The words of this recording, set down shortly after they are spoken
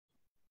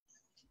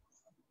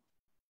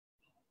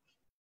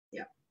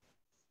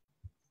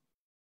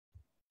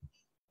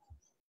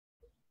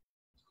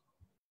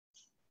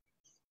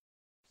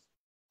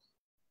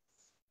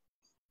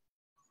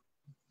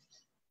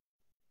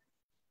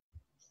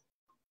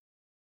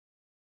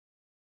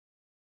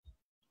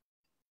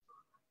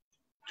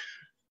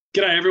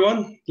G'day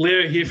everyone,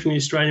 Leo here from the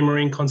Australian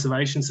Marine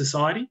Conservation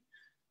Society.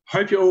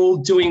 Hope you're all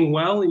doing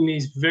well in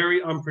these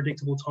very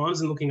unpredictable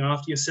times and looking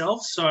after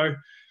yourselves. So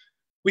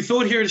we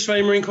thought here at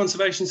Australian Marine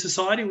Conservation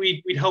Society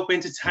we'd help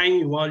entertain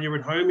you while you're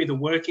at home, either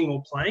working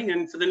or playing.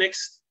 And for the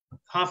next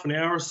half an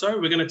hour or so,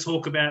 we're going to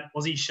talk about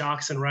Aussie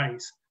sharks and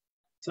rays.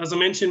 So as I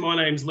mentioned, my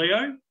name's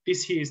Leo.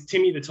 This here is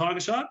Timmy the tiger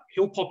shark.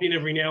 He'll pop in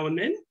every now and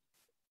then.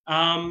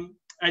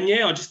 And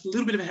yeah, just a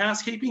little bit of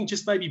housekeeping.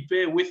 Just maybe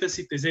bear with us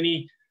if there's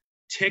any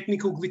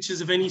technical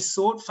glitches of any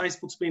sort.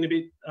 Facebook's been a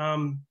bit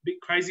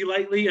crazy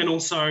lately, and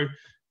also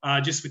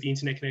just with the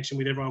internet connection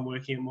with everyone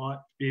working, it might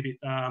be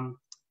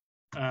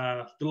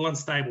a little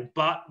unstable,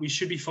 but we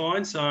should be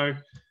fine. So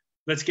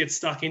let's get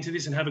stuck into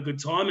this and have a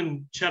good time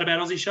and chat about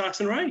Aussie sharks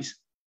and rays.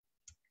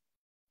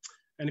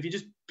 And if you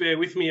just bear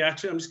with me,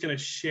 actually, I'm just going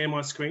to share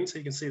my screen so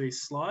you can see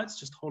these slides.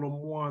 Just hold on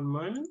one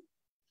moment.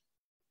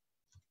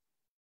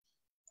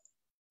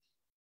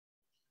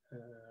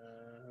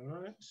 All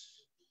right.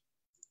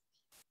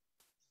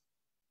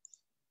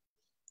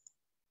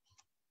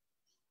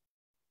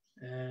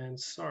 And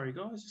sorry,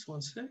 guys, just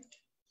one sec.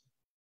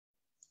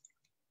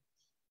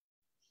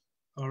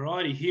 All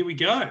righty, here we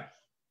go.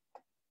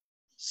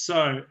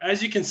 So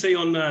as you can see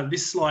on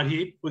this slide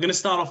here, we're going to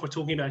start off by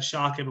talking about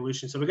shark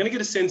evolution. So we're going to get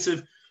a sense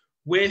of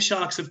where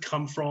sharks have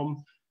come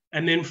from.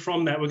 And then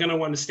from that, we're going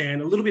to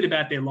understand a little bit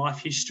about their life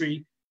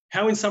history,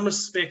 how in some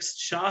respects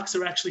sharks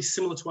are actually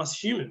similar to us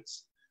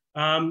humans.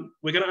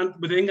 We're then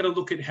going to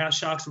look at how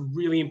sharks are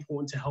really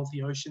important to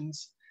healthy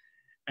oceans,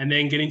 and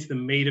then get into the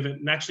meat of it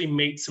and actually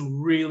meet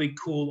some really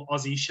cool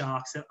Aussie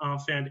sharks that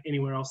aren't found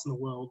anywhere else in the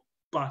world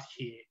but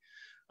here.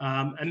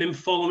 And then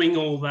following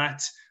all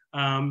that,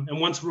 and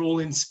once we're all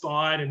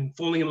inspired and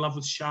falling in love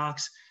with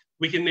sharks,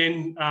 we can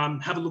then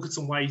have a look at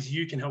some ways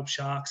you can help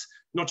sharks,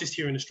 not just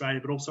here in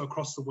Australia, but also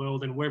across the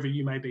world and wherever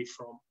you may be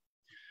from.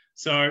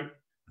 So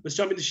let's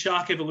jump into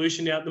shark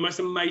evolution now. The most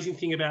amazing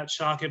thing about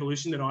shark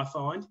evolution that I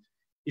find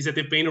is that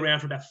they've been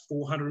around for about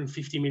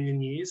 450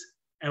 million years.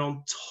 And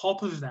on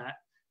top of that,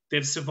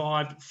 they've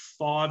survived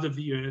 5 of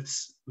the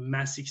Earth's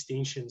mass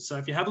extinctions. So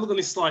if you have a look on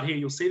this slide here,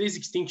 you'll see these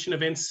extinction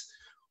events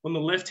on the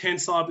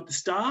left-hand side with the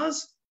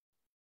stars.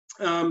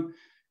 And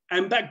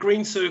that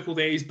green circle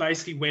there is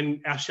basically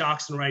when our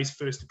sharks and rays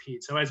first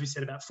appeared. So as we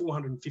said, about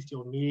 450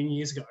 odd million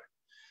years ago.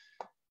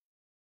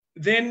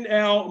 Then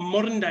our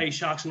modern day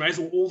sharks and rays,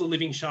 or all the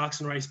living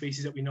sharks and ray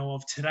species that we know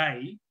of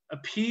today,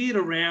 appeared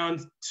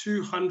around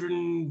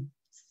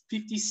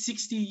 250,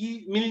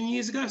 60 million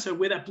years ago. So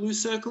where that blue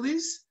circle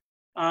is.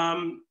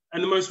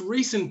 And the most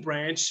recent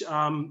branch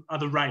are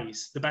the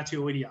rays, the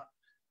Batiolida,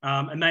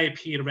 and they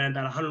appeared around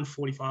about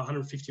 145,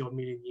 150 odd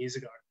million years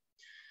ago.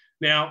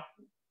 Now,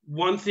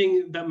 one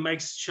thing that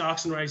makes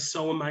sharks and rays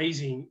so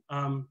amazing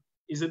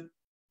is that,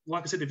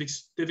 like I said,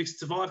 they've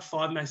survived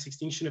 5 mass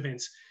extinction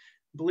events.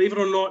 Believe it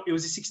or not, it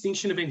was this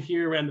extinction event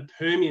here around the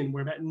Permian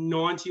where about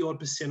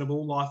 90% of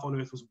all life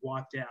on Earth was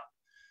wiped out.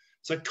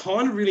 So it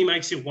kind of really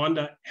makes you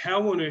wonder,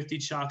 how on earth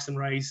did sharks and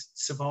rays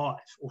survive?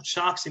 Or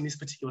sharks in this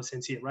particular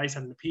sense here, rays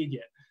haven't appeared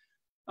yet.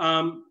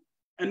 And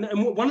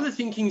one of the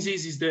thinkings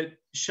is that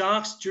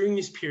sharks during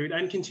this period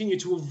and continue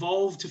to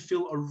evolve to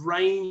fill a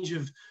range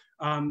of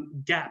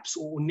gaps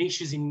or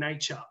niches in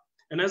nature.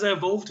 And as they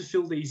evolve to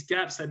fill these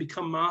gaps, they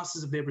become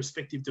masters of their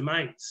respective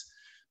domains.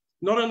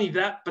 Not only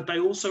that, but they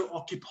also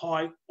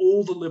occupy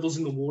all the levels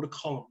in the water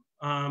column,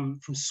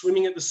 from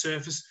swimming at the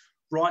surface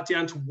right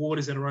down to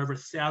waters that are over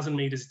 1,000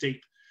 meters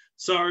deep.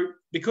 So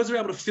because they're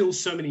able to fill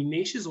so many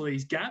niches or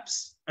these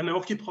gaps, and they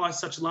occupy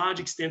such large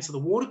extents of the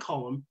water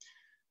column,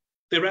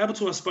 they're able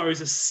to, I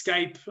suppose,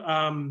 escape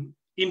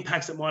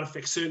impacts that might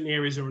affect certain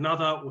areas or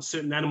another, or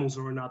certain animals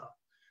or another.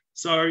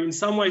 So in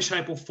some way,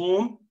 shape or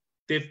form,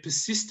 they've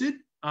persisted,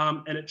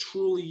 and it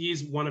truly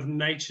is one of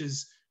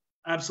nature's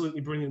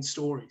absolutely brilliant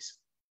stories.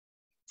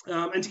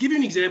 And to give you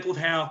an example of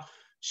how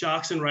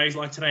sharks and rays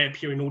like today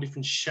appear in all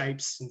different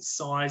shapes and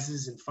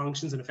sizes and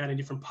functions and are found in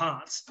different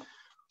parts,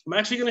 I'm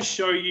actually going to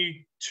show you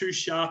 2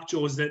 shark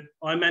jaws that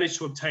I managed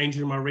to obtain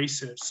during my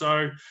research.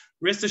 So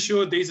rest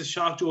assured, these are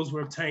shark jaws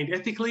were obtained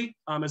ethically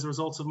as a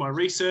result of my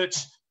research.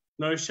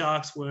 No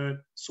sharks were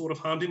sort of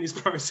harmed in this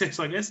process,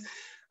 I guess.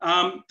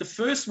 The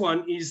first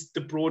one is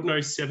the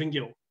broad-nosed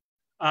seven-gill.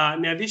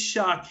 Now this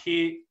shark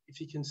here, if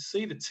you can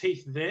see the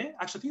teeth there,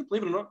 actually I think,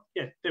 believe it or not,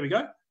 yeah, there we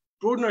go,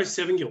 broad-nosed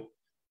seven-gill.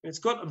 It's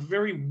got a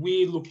very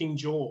weird-looking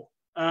jaw.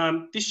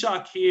 This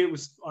shark here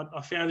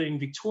I found it in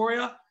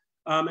Victoria.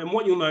 And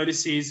what you'll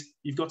notice is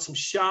you've got some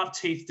sharp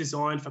teeth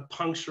designed for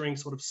puncturing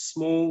sort of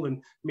small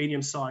and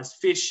medium-sized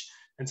fish,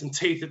 and some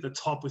teeth at the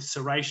top with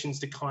serrations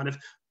to kind of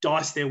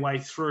dice their way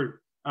through.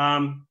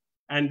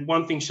 And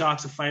one thing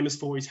sharks are famous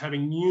for is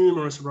having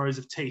numerous rows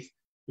of teeth,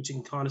 which you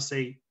can kind of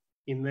see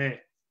in there.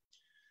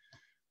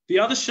 The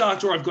other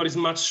shark jaw I've got is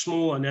much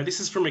smaller. Now, this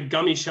is from a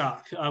gummy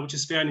shark, which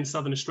is found in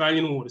southern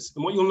Australian waters.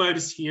 And what you'll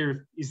notice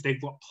here is they've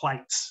got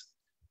plates.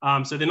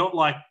 So they're not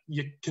like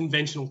your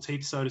conventional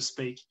teeth, so to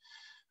speak.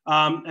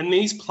 And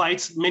these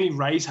plates, many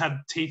rays have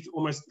teeth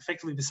almost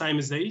effectively the same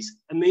as these.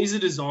 And these are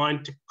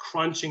designed to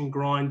crunch and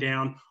grind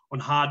down on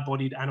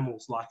hard-bodied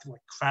animals like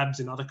crabs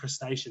and other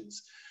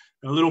crustaceans.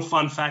 A little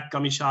fun fact,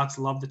 gummy sharks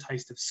love the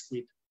taste of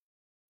squid.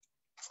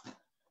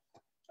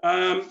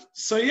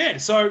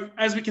 So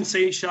as we can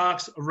see,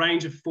 sharks, a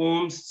range of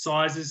forms,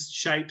 sizes,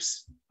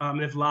 shapes.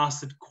 They've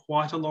lasted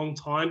quite a long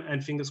time,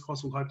 and fingers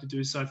crossed we'll hope to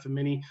do so for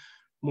many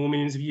more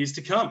millions of years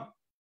to come.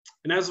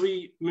 And as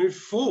we move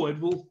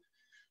forward, we'll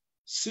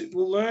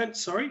learn,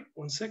 sorry,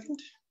 one second.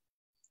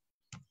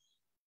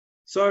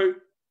 So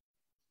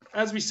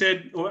as we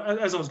said, or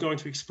as I was going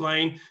to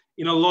explain,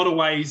 in a lot of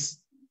ways,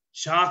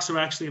 sharks are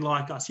actually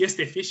like us. Yes,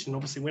 they're fish, and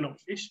obviously we're not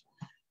fish,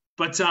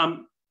 but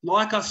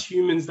like us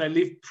humans, they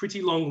live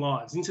pretty long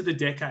lives, into the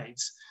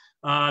decades.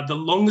 The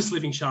longest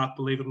living shark,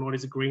 believe it or not,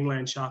 is a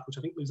Greenland shark, which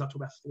I think lives up to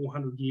about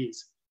 400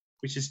 years,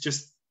 which is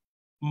just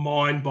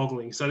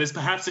mind-boggling. So there's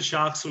perhaps a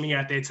shark swimming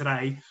out there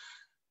today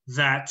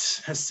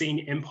that has seen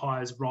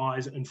empires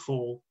rise and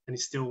fall and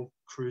is still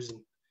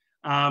cruising.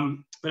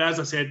 But as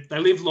I said, they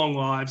live long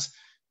lives.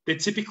 They're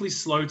typically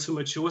slow to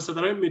mature, so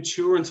they don't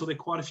mature until they're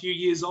quite a few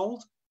years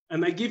old,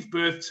 and they give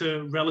birth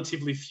to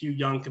relatively few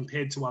young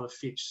compared to other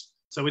fish.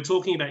 So we're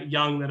talking about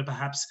young that are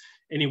perhaps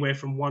anywhere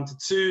from 1 to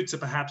 2 to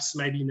perhaps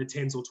maybe in the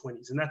 10s or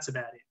 20s, and that's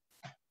about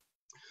it.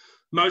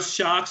 Most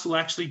sharks will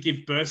actually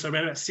give birth, so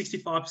around about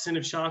 65%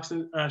 of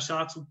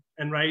sharks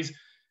and rays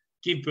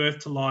give birth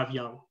to live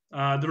young.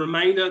 The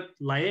remainder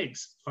lay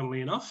eggs,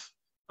 funnily enough.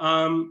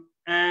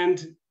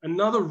 And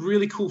another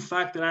really cool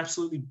fact that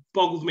absolutely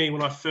boggled me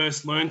when I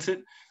first learned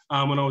it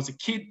when I was a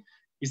kid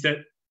is that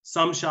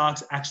some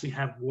sharks actually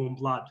have warm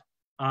blood.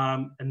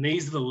 And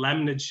these are the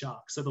laminid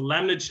sharks. So the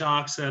laminid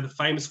sharks are the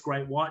famous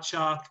great white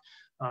shark,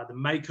 the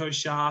mako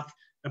shark,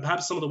 and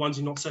perhaps some of the ones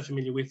you're not so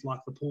familiar with,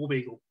 like the paw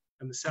beagle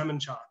and the salmon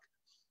shark.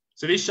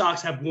 So these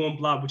sharks have warm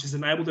blood, which has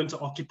enabled them to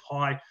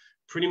occupy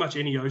pretty much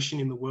any ocean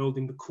in the world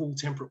in the cool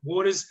temperate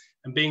waters,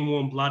 and being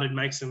warm-blooded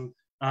makes them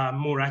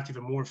more active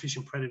and more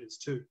efficient predators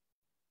too.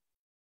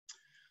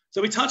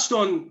 So we touched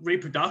on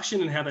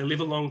reproduction and how they live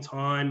a long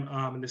time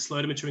and they're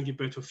slow to mature and give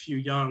birth to a few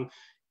young.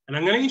 And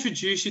I'm going to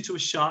introduce you to a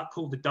shark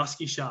called the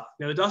dusky shark.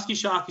 Now, the dusky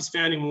shark is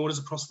found in waters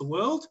across the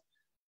world,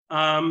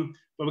 but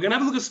we're going to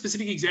have a look at a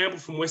specific example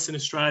from Western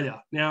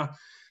Australia. Now,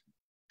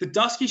 the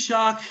dusky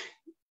shark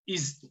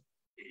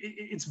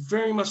it's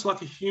very much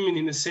like a human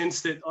in the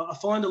sense that I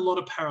find a lot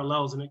of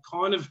parallels, and it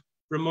kind of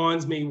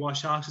reminds me why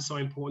sharks are so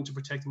important to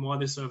protect and why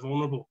they're so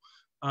vulnerable.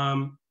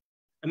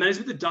 And that is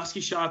with the dusky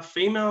shark,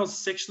 females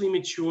sexually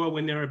mature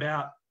when they're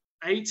about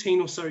 18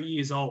 or so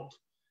years old,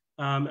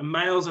 and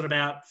males at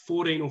about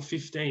 14 or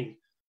 15.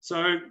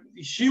 So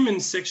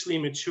humans sexually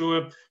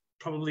mature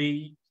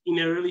probably in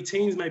their early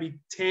teens, maybe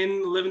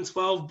 10, 11,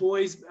 12,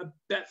 boys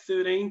about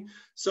 13.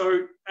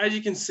 So as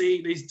you can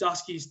see, these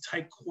duskies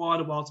take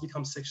quite a while to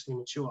become sexually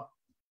mature.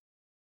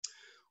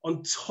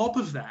 On top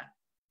of that,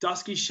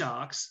 dusky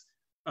sharks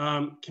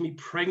can be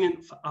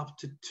pregnant for up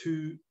to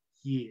 2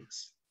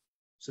 years.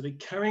 So they're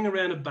carrying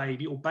around a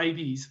baby or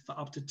babies for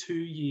up to 2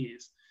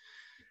 years.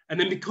 And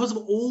then because of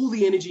all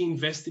the energy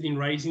invested in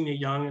raising their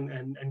young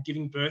and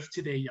giving birth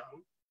to their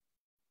young,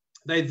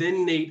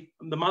 the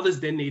mothers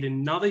then need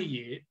another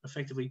year,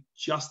 effectively,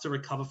 just to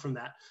recover from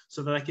that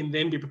so that they can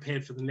then be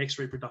prepared for the next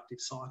reproductive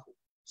cycle.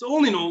 So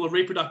all in all, a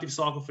reproductive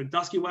cycle for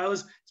dusky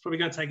whalers is probably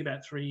going to take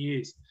about 3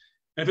 years.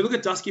 And if you look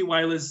at dusky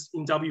whalers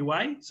in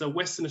WA, so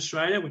Western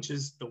Australia, which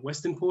is the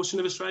western portion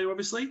of Australia,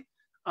 obviously,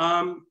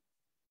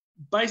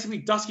 basically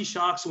dusky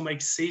sharks will make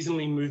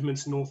seasonally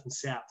movements north and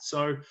south.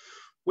 So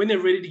when they're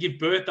ready to give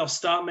birth, they'll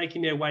start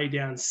making their way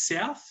down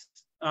south,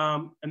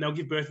 and they'll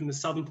give birth in the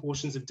southern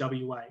portions of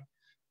WA.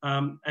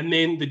 And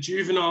then the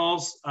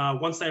juveniles,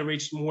 once they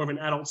reach more of an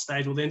adult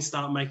stage, will then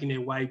start making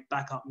their way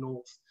back up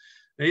north.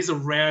 There's a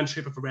round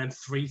trip of around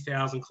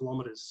 3,000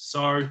 kilometres.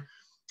 So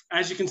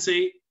as you can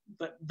see,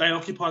 they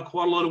occupy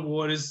quite a lot of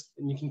waters,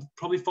 and you can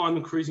probably find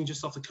them cruising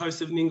just off the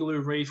coast of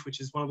Ningaloo Reef, which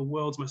is one of the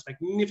world's most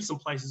magnificent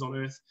places on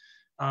Earth,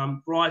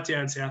 right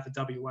down south of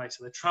WA.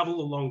 So they travel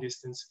a long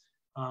distance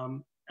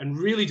and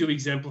really do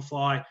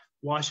exemplify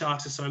why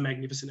sharks are so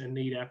magnificent and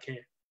need our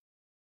care.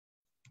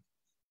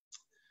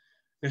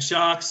 Now,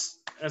 sharks,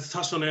 as I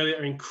touched on earlier,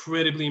 are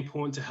incredibly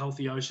important to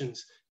healthy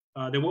oceans.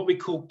 They're what we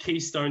call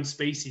keystone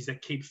species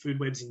that keep food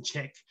webs in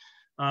check.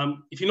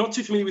 If you're not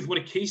too familiar with what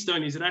a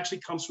keystone is, it actually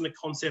comes from the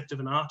concept of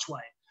an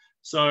archway.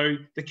 So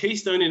the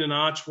keystone in an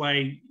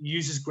archway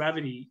uses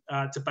gravity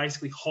to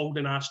basically hold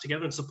an arch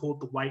together and support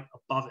the weight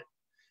above it.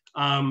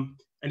 And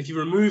if you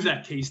remove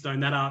that keystone,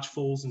 that arch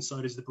falls and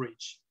so does the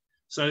bridge.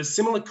 So a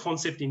similar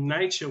concept in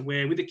nature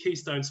where with a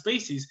keystone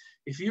species,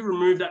 if you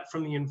remove that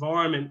from the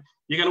environment,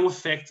 you're going to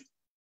affect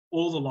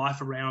all the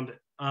life around it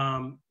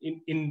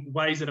in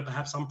ways that are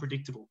perhaps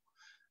unpredictable.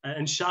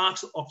 And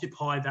sharks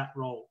occupy that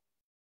role.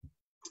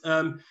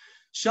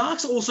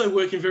 Sharks also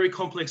work in very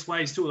complex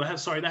ways too.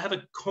 They have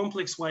a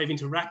complex way of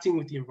interacting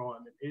with the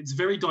environment. It's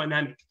very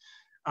dynamic.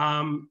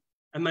 And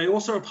they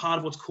also are part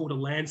of what's called a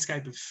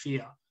landscape of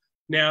fear.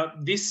 Now,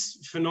 this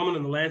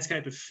phenomenon, the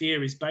landscape of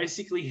fear, is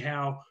basically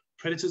how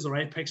predators or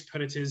apex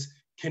predators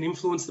can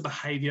influence the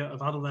behavior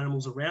of other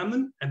animals around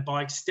them, and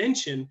by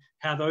extension,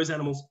 how those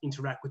animals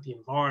interact with the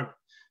environment.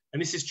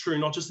 And this is true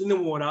not just in the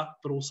water,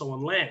 but also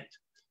on land.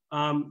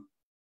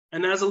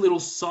 And as a little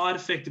side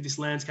effect of this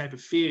landscape of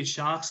fear,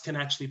 sharks can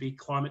actually be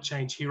climate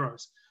change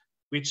heroes,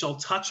 which I'll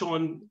touch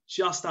on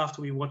just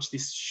after we watch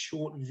this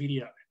short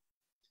video.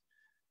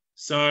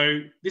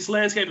 So this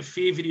landscape of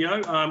fear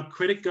video,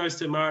 credit goes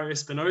to Mario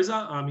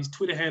Espinosa. His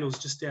Twitter handle is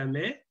just down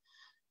there.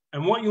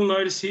 And what you'll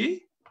notice here,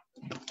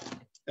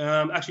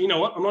 actually, you know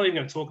what? I'm not even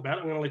going to talk about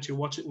it. I'm going to let you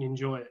watch it and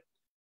enjoy it.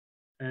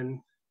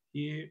 And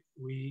here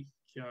we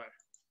go.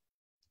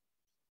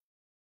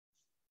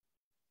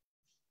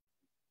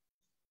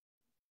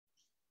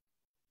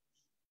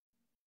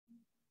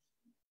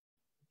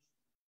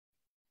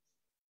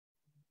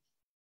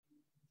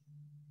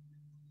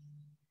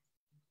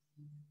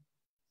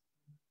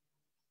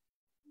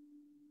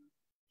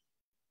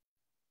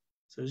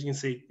 So as you can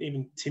see,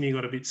 even Timmy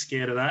got a bit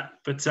scared of that.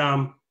 But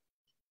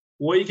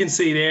what you can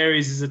see there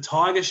is a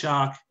tiger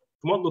shark,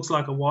 what looks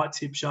like a white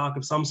tip shark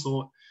of some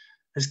sort,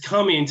 has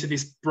come into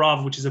this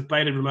BRUV, which is a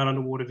baited remote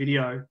underwater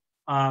video.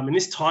 And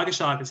this tiger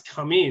shark has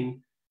come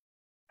in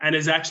and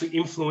has actually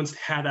influenced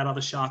how that other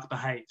shark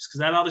behaves, because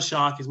that other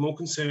shark is more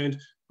concerned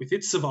with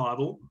its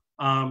survival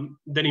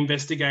than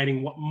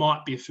investigating what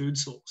might be a food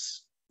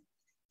source.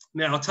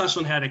 Now, I'll touch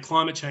on how they're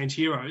climate change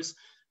heroes.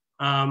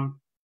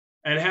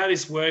 And how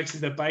this works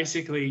is that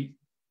basically,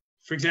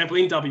 for example,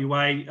 in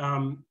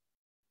WA,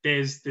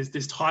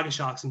 there's tiger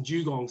sharks and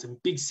dugongs and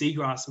big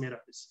seagrass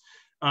meadows.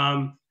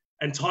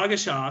 And tiger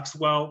sharks,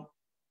 well,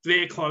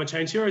 they're climate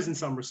change heroes in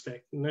some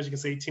respect. And as you can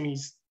see,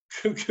 Timmy's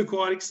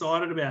quite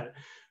excited about it.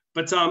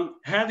 But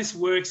how this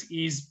works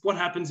is, what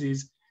happens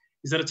is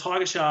that a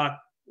tiger shark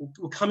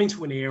will come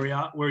into an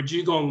area where a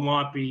dugong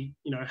might be,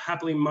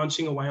 happily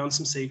munching away on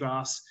some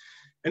seagrass.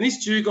 And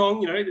this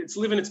dugong, it's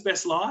living its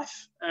best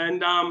life.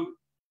 And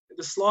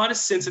the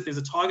slightest sense that there's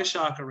a tiger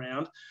shark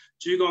around,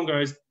 dugong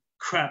goes,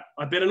 crap,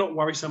 I better not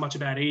worry so much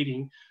about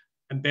eating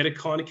and better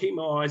kind of keep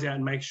my eyes out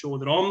and make sure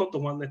that I'm not the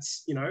one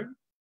that's, going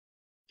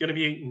to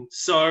be eaten.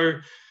 So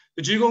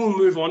the dugong will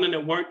move on and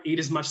it won't eat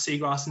as much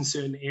seagrass in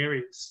certain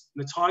areas.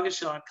 And the tiger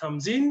shark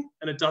comes in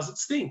and it does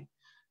its thing.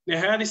 Now,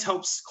 how this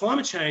helps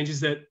climate change is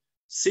that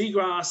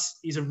seagrass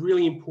is a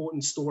really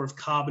important store of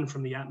carbon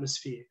from the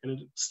atmosphere, and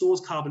it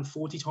stores carbon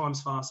 40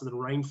 times faster than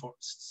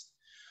rainforests.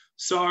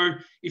 So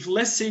if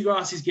less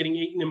seagrass is getting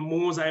eaten and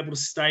more is able to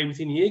stay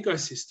within the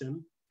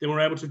ecosystem, then we're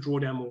able to draw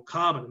down more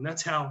carbon. And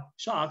that's how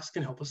sharks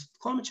can help us with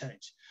climate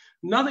change.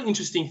 Another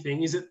interesting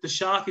thing is that the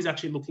shark is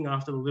actually looking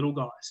after the little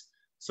guys.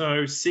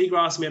 So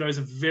seagrass meadows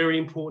are very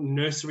important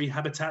nursery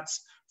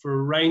habitats for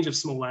a range of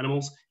small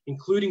animals,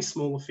 including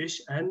smaller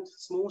fish and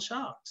smaller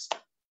sharks.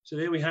 So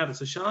there we have it.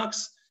 So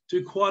sharks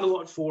do quite a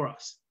lot for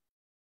us.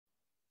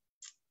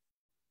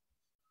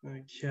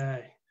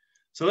 Okay.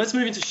 So let's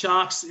move into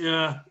sharks in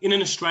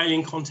an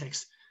Australian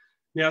context.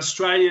 Now,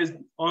 Australia,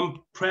 I'm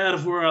proud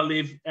of where I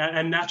live.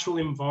 Our natural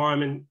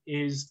environment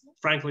is,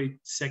 frankly,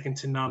 second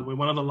to none. We're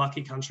one of the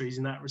lucky countries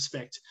in that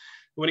respect.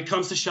 When it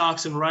comes to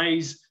sharks and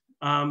rays,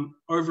 around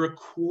about a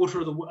quarter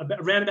of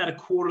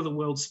the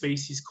world's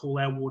species call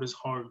our waters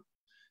home.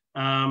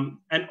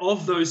 And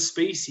of those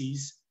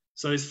species,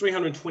 so there's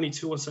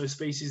 322 or so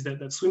species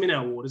that swim in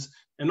our waters,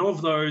 and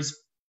of those,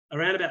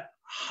 around about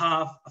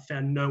half are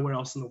found nowhere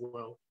else in the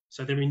world.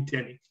 So they're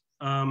endemic.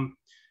 And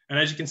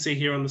as you can see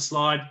here on the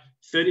slide,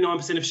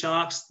 39% of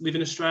sharks live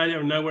in Australia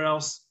and nowhere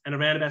else, and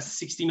around about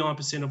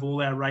 69% of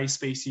all our ray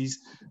species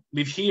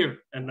live here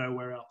and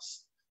nowhere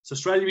else. So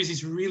Australia is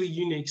this really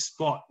unique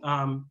spot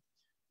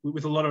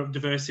with a lot of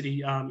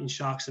diversity in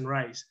sharks and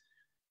rays.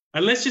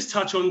 And let's just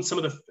touch on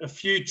a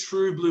few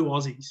true blue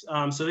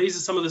Aussies. So these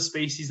are some of the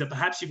species that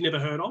perhaps you've never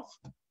heard of.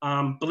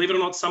 Believe it or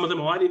not, some of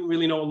them I didn't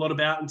really know a lot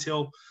about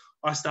until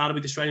I started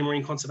with Australian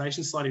Marine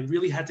Conservation Society and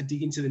really had to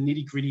dig into the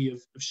nitty-gritty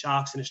of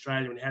sharks in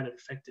Australia and how they're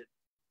affected.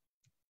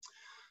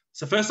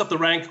 So first up the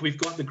rank, we've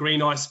got the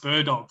green-eye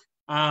spur dog.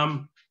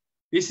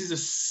 This is a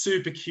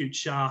super cute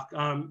shark.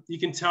 You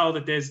can tell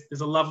that there's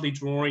a lovely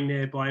drawing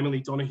there by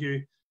Emily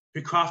Donoghue,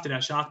 who crafted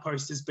our shark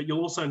posters, but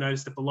you'll also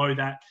notice that below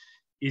that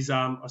is,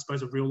 I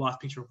suppose, a real-life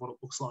picture of what it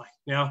looks like.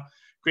 Now,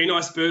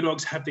 green-eye spur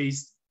dogs have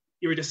these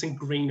iridescent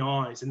green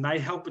eyes, and they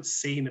help it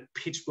see in the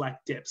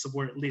pitch-black depths of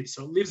where it lives.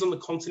 So it lives on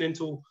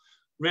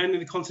around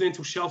the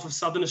continental shelf of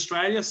southern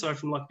Australia, so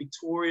from like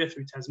Victoria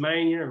through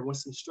Tasmania and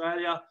Western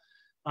Australia.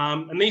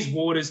 And these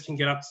waters can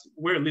get up,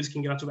 where it lives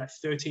can get up to about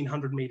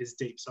 1,300 metres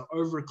deep, so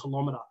over a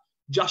kilometre,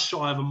 just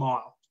shy of a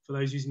mile for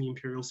those using the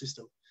imperial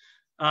system.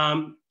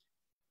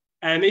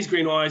 And these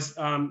green eyes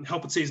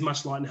help it see as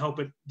much light and help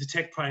it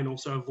detect prey and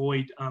also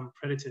avoid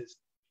predators.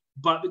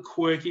 But the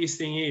quirkiest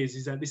thing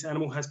is that this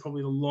animal has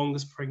probably the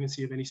longest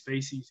pregnancy of any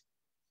species.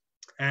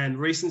 And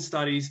recent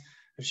studies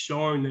have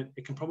shown that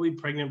it can probably be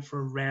pregnant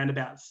for around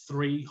about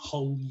 3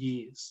 whole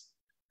years.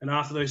 And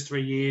after those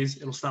 3 years,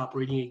 it'll start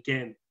breeding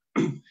again.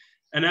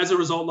 And as a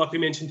result, like we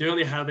mentioned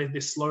earlier, how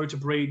they're slow to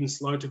breed and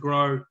slow to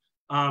grow,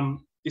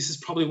 this is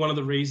probably one of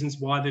the reasons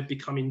why they've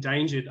become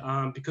endangered,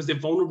 because they're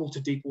vulnerable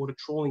to deep water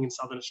trawling in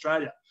southern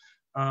Australia.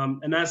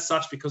 And as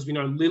such, because we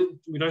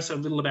know so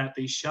little about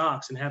these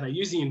sharks and how they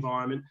use the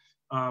environment,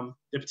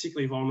 they're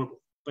particularly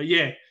vulnerable. But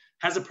yeah,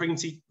 has a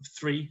pregnancy of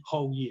 3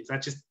 whole years.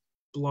 That just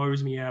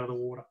blows me out of the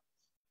water.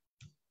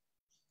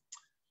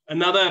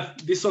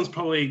 This one's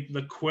probably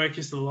the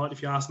quirkiest of the lot,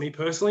 if you ask me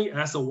personally, and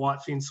that's a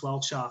white-fin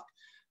swell shark.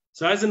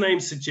 So as the name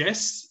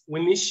suggests,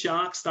 when this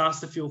shark starts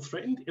to feel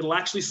threatened, it'll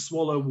actually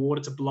swallow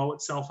water to blow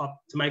itself up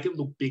to make it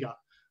look bigger,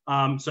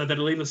 so that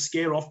it'll either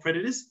scare off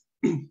predators,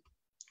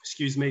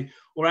 excuse me,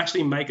 or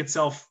actually make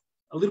itself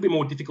a little bit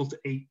more difficult to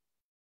eat.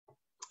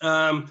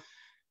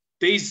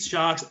 These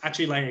sharks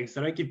actually lay eggs.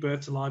 They don't give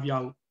birth to live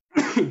young.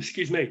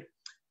 Excuse me.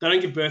 They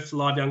don't give birth to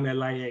live young. They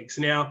lay eggs.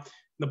 Now, in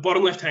the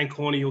bottom left-hand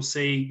corner, you'll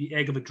see the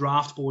egg of a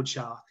draft board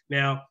shark.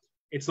 Now,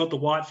 it's not the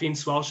white-fin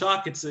swell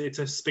shark. It's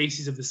a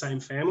species of the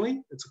same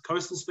family. It's a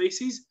coastal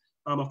species.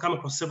 I've come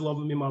across several of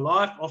them in my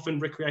life. Often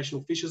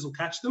recreational fishers will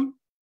catch them.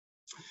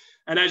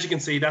 And as you can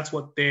see, that's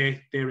what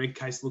their egg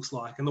case looks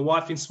like. And the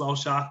white-fin swell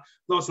shark,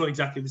 though it's not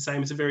exactly the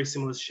same, it's a very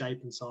similar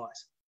shape and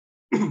size.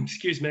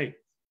 Excuse me.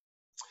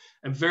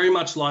 And very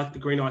much like the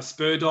green-eyed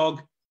spur dog,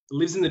 it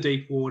lives in the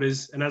deep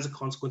waters and as a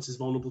consequence is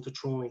vulnerable to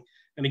trawling.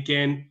 And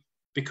again,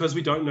 because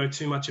we don't know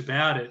too much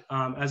about it,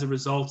 as a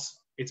result,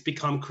 it's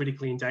become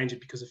critically endangered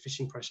because of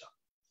fishing pressure.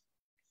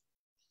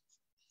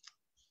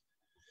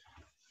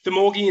 The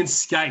Maugean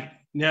skate.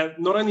 Now,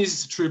 not only is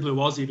this a true blue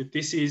Aussie, but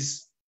this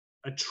is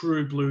a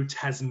true blue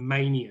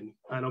Tasmanian.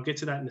 And I'll get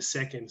to that in a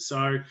second.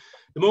 So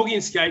the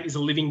Maugean skate is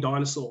a living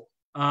dinosaur.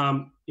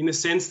 In the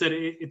sense that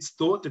it's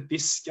thought that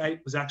this skate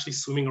was actually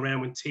swimming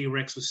around when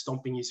T-Rex was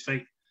stomping his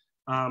feet.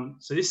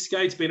 So this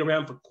skate's been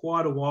around for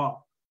quite a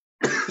while,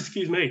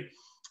 excuse me,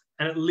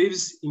 and it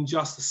lives in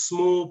just a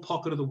small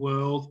pocket of the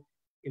world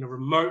in a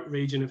remote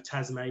region of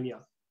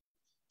Tasmania.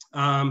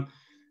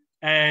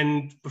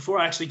 And before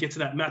I actually get to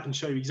that map and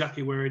show you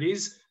exactly where it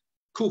is,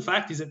 cool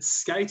fact is that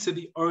skates are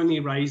the only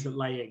rays that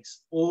lay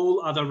eggs.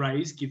 All other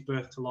rays give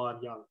birth to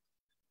live young.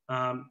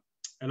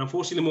 And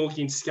unfortunately, the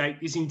Maugean skate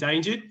is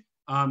endangered.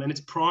 And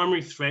its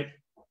primary threat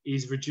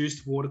is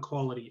reduced water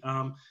quality.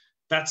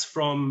 That's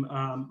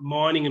from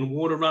mining and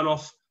water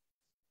runoff,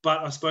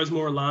 but I suppose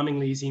more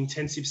alarmingly is the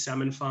intensive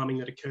salmon farming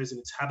that occurs in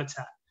its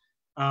habitat.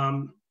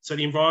 So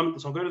the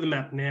environment, so I'll go to the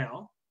map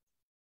now,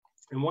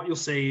 and what you'll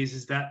see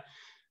is that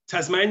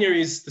Tasmania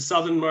is the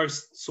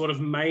southernmost sort of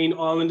main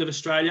island of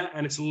Australia,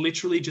 and it's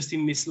literally just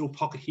in this little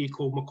pocket here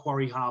called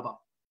Macquarie Harbour.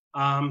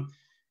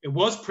 It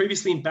was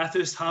previously in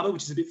Bathurst Harbour,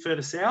 which is a bit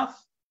further south,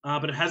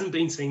 but it hasn't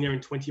been seen there in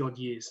 20 odd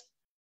years.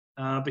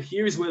 But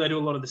here is where they do a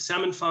lot of the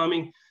salmon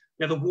farming.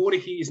 Now, the water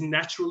here is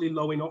naturally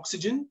low in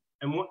oxygen.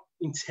 And what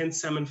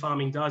intense salmon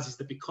farming does is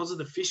that because of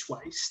the fish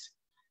waste,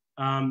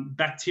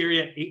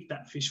 bacteria eat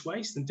that fish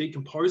waste and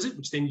decompose it,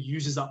 which then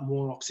uses up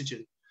more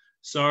oxygen.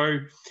 So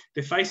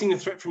they're facing the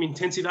threat from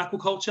intensive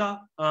aquaculture,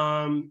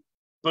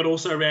 but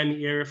also around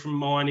the area from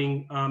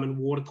mining and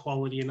water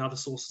quality and other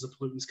sources of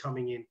pollutants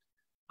coming in.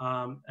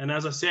 And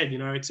as I said, you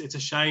know, it's a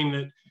shame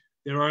that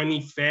they're only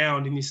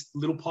found in this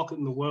little pocket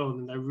in the world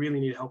and they really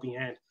need a helping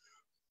hand.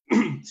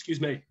 Excuse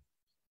me.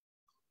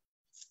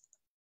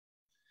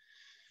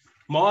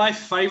 My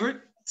favourite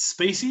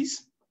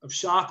species of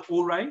shark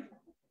or ray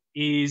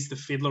is the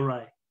fiddler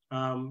ray.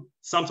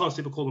 Sometimes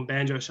people call them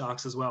banjo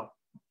sharks as well.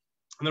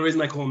 And the reason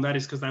they call them that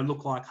is because they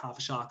look like half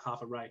a shark,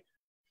 half a ray.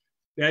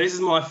 Now, this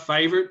is my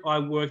favourite. I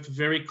worked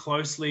very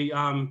closely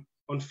on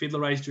fiddler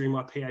rays during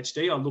my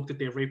PhD. I looked at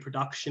their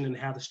reproduction and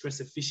how the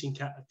stress of fishing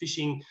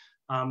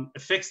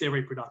affects their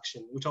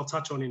reproduction, which I'll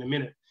touch on in a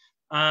minute.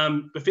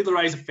 But fiddler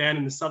rays are found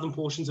in the southern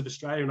portions of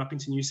Australia and up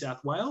into New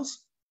South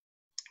Wales.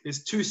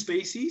 There's 2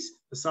 species,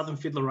 the southern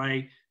fiddler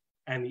ray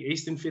and the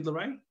eastern fiddler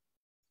ray.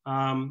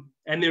 And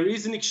there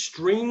is an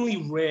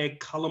extremely rare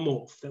colour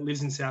morph that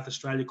lives in South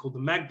Australia called the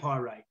magpie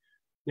ray.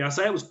 Now, I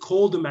say it was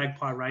called the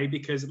magpie ray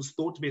because it was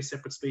thought to be a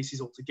separate species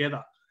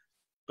altogether.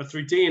 But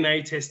through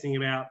DNA testing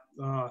about,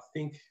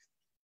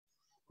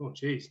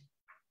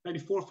 maybe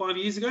 4 or 5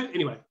 years ago.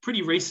 Anyway,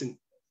 pretty recent.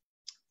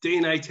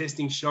 DNA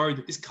testing showed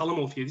that this colour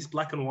morph here, this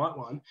black and white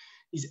one,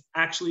 is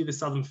actually the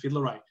southern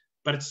fiddler ray.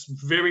 But it's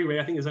very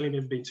rare. I think there's only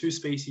ever been 2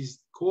 species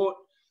caught.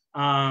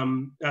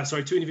 2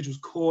 individuals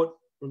caught.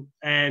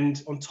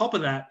 And on top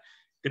of that,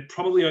 they're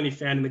probably only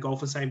found in the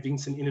Gulf of St.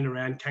 Vincent in and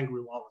around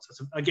Kangaroo Island.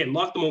 So it's, again,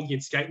 like the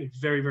Maugean skate, in a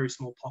very, very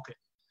small pocket.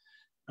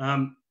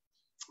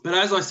 But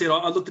as I said,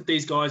 I looked at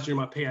these guys during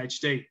my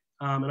PhD,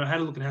 and I had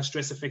a look at how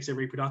stress affects their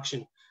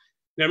reproduction.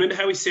 Now, remember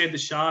how we said the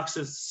sharks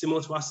are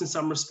similar to us in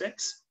some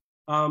respects?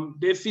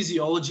 Their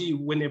physiology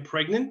when they're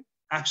pregnant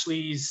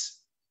actually is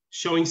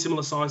showing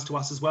similar signs to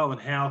us as well,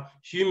 and how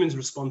humans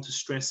respond to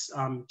stress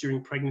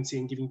during pregnancy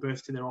and giving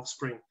birth to their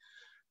offspring.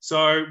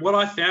 So what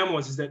I found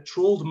is that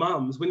trawled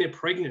mums, when they're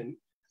pregnant,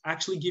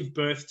 actually give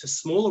birth to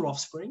smaller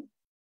offspring,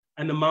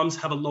 and the mums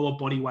have a lower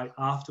body weight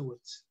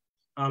afterwards.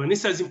 And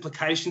this has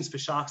implications for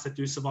sharks that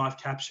do survive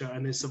capture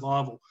and their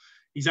survival.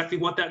 Exactly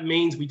what that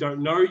means, we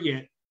don't know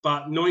yet,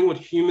 but knowing what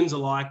humans are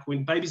like,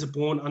 when babies are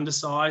born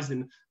undersized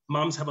and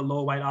mums have a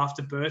lower weight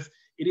after birth,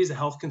 it is a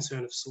health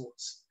concern of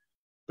sorts.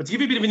 But to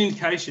give you a bit of an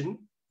indication,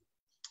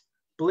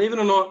 believe it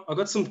or not, I've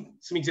got some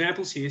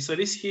examples here. So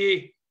this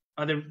here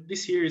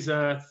is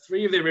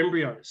 3 of their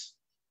embryos.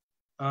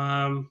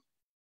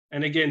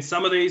 And again,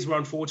 some of these were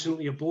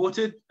unfortunately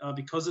aborted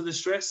because of the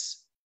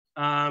stress.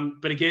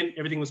 But again,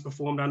 everything was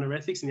performed under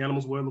ethics and the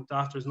animals were looked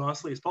after as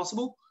nicely as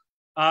possible.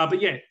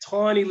 But yeah,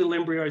 tiny little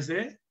embryos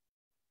there.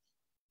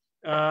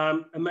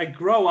 And they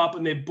grow up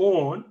and they're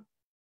born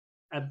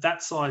at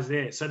that size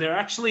there. So they're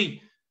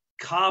actually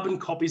carbon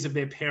copies of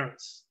their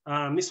parents.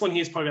 This one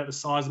here is probably about the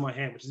size of my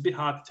hand, which is a bit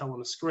hard to tell on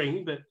the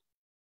screen, but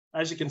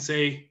as you can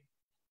see,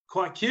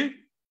 quite cute,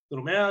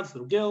 little mouths,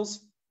 little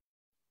gills.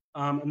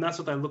 And that's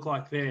what they look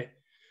like there.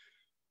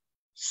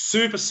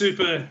 Super,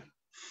 super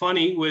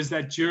funny was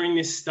that during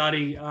this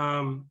study,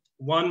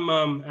 one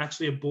mum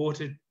actually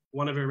aborted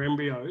one of her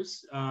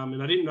embryos,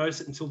 and I didn't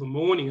notice it until the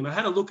morning. And I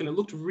had a look and it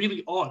looked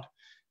really odd.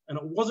 And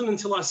it wasn't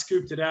until I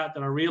scooped it out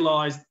that I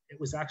realized it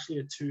was actually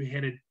a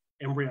two-headed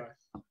embryo.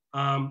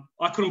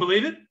 I couldn't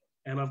believe it,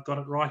 and I've got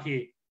it right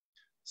here.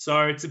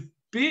 So it's a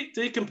bit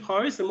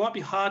decomposed. It might be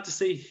hard to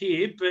see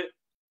here, but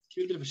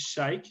give it a bit of a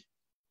shake.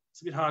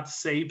 It's a bit hard to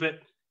see, but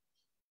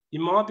you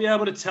might be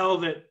able to tell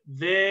that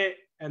there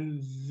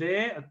and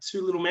there are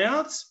two little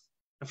mouths.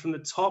 And from the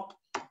top,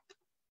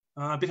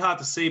 a bit hard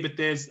to see, but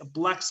there's a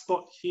black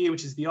spot here,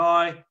 which is the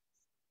eye,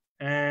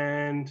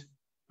 and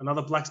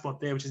another black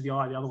spot there, which is the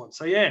eye, the other one.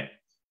 So yeah,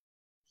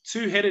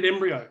 two-headed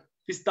embryo.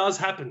 This does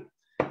happen.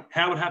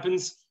 How it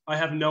happens, I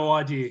have no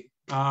idea.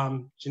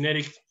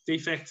 Genetic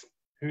defect,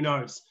 who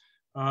knows?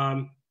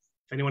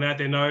 If anyone out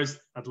there knows,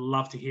 I'd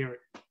love to hear it.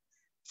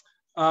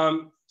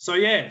 So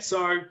yeah,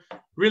 so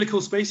really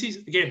cool species.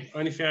 Again,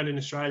 only found in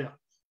Australia.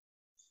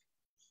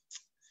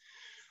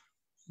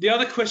 The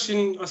other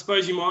question I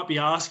suppose you might be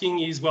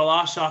asking is, well,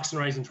 are sharks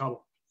and rays in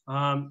trouble?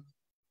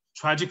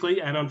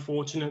 Tragically and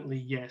unfortunately,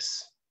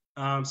 yes.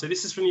 So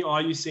this is from the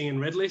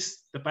IUCN Red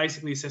List that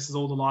basically assesses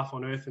all the life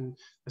on Earth and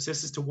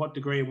assesses to what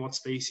degree and what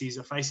species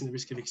are facing the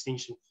risk of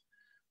extinction.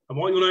 And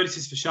what you'll notice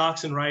is for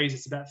sharks and rays,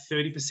 it's about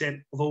 30%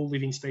 of all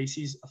living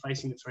species are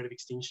facing the threat of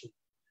extinction.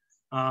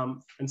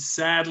 And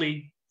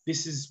sadly,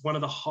 this is one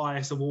of the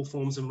highest of all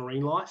forms of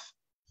marine life.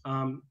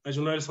 As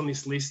you'll notice on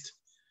this list,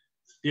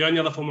 the only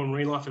other form of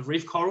marine life are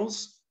reef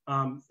corals,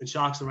 and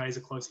sharks and rays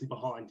are closely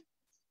behind.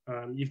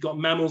 You've got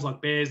mammals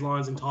like bears,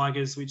 lions, and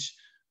tigers, which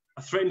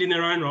are threatened in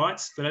their own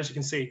rights, but as you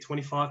can see,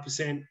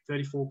 25%,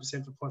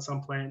 34% for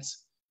some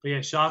plants. But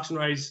yeah, sharks and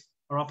rays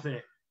are up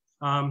there.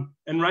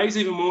 And rays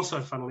even more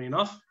so, funnily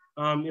enough.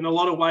 In a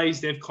lot of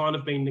ways, they've kind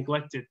of been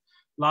neglected,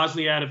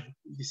 largely out of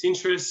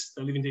disinterest.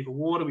 They live in deeper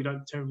water. We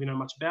don't terribly know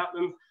much about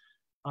them.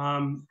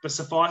 But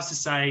suffice to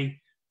say,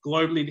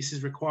 globally, this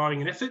is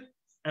requiring an effort.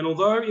 And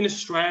although in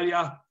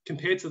Australia,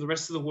 compared to the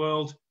rest of the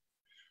world,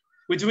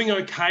 we're doing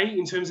okay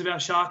in terms of our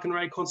shark and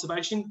ray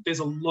conservation, there's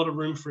a lot of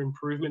room for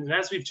improvement. And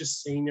as we've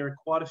just seen, there are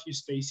quite a few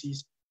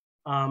species,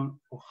 or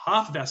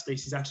half of our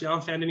species actually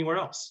aren't found anywhere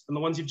else than the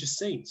ones you've just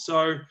seen.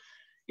 So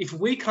if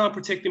we can't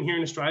protect them here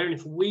in Australia, and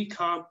if we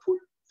can't put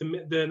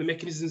the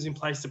mechanisms in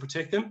place to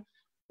protect them,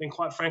 then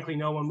quite frankly,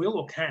 no one will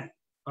or can.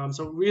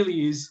 So it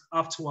really is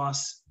up to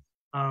us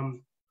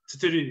to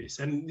do this.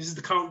 And this is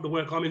the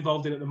work I'm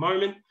involved in at the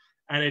moment.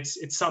 And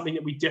it's something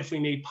that we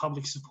definitely need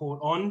public support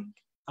on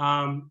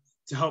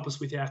to help us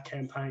with our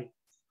campaign.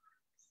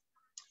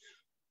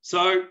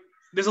 So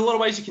there's a lot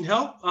of ways you can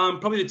help.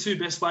 Probably the two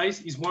best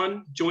ways is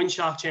one, join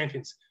Shark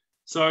Champions.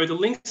 So the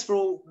links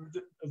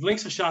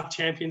for Shark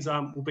Champions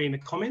will be in the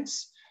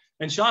comments.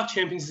 And Shark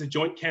Champions is a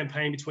joint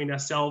campaign between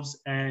ourselves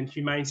and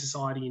Humane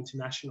Society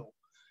International.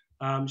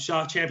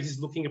 Shark Champions is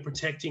looking at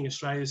protecting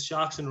Australia's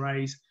sharks and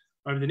rays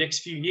over the next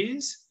few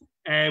years.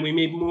 And we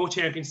need more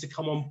champions to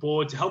come on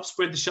board to help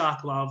spread the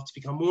shark love, to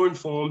become more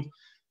informed,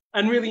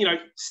 and really,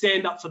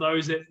 stand up for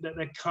those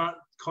that can't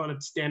kind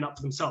of stand up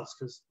for themselves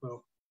because,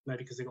 well, maybe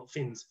because they've got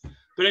fins.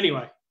 But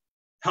anyway,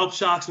 help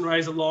sharks and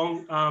rays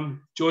along.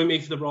 Join me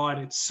for the ride.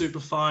 It's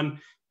super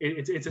fun.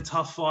 It's a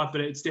tough fight,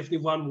 but it's definitely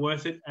one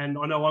worth it. And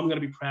I know I'm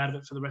going to be proud of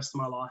it for the rest of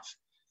my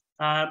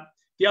life.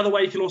 The other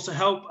way you can also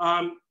help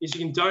is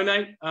you can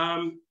donate.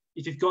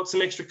 If you've got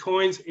some extra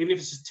coins, even if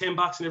it's just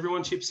 $10 and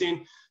everyone chips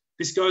in,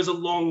 this goes a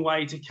long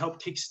way to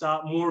help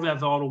kickstart more of our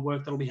vital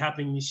work that will be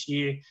happening this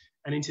year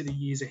and into the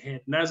years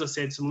ahead. And as I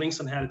said, some links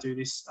on how to do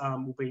this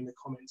will be in the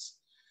comments.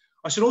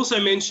 I should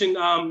also mention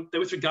that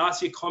with regards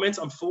to your comments,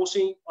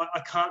 unfortunately, I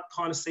can't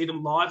kind of see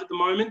them live at the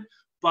moment,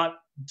 but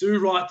do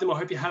write them. I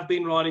hope you have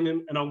been writing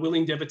them, and I will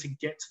endeavour to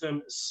get to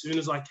them as soon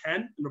as I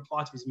can and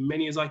reply to as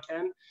many as I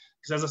can.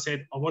 Because as I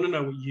said, I want to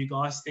know what you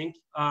guys think.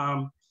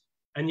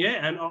 And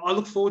yeah, and I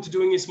look forward to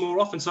doing this more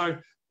often. So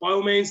by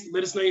all means,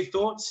 let us know your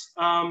thoughts.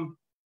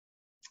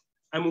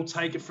 And we'll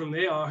take it from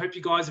there. I hope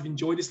you guys have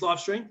enjoyed this live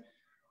stream.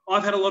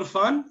 I've had a lot of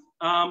fun.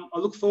 I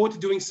look forward to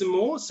doing some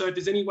more. So if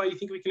there's any way you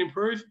think we can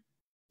improve,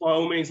 by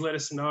all means, let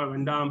us know.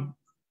 And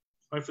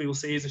hopefully we'll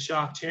see you as a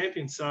Shark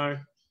Champion. So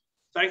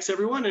thanks,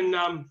 everyone.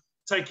 And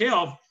take care.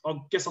 I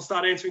guess I'll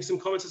start answering some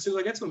comments as soon as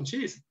I get to them.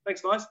 Cheers.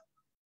 Thanks, guys.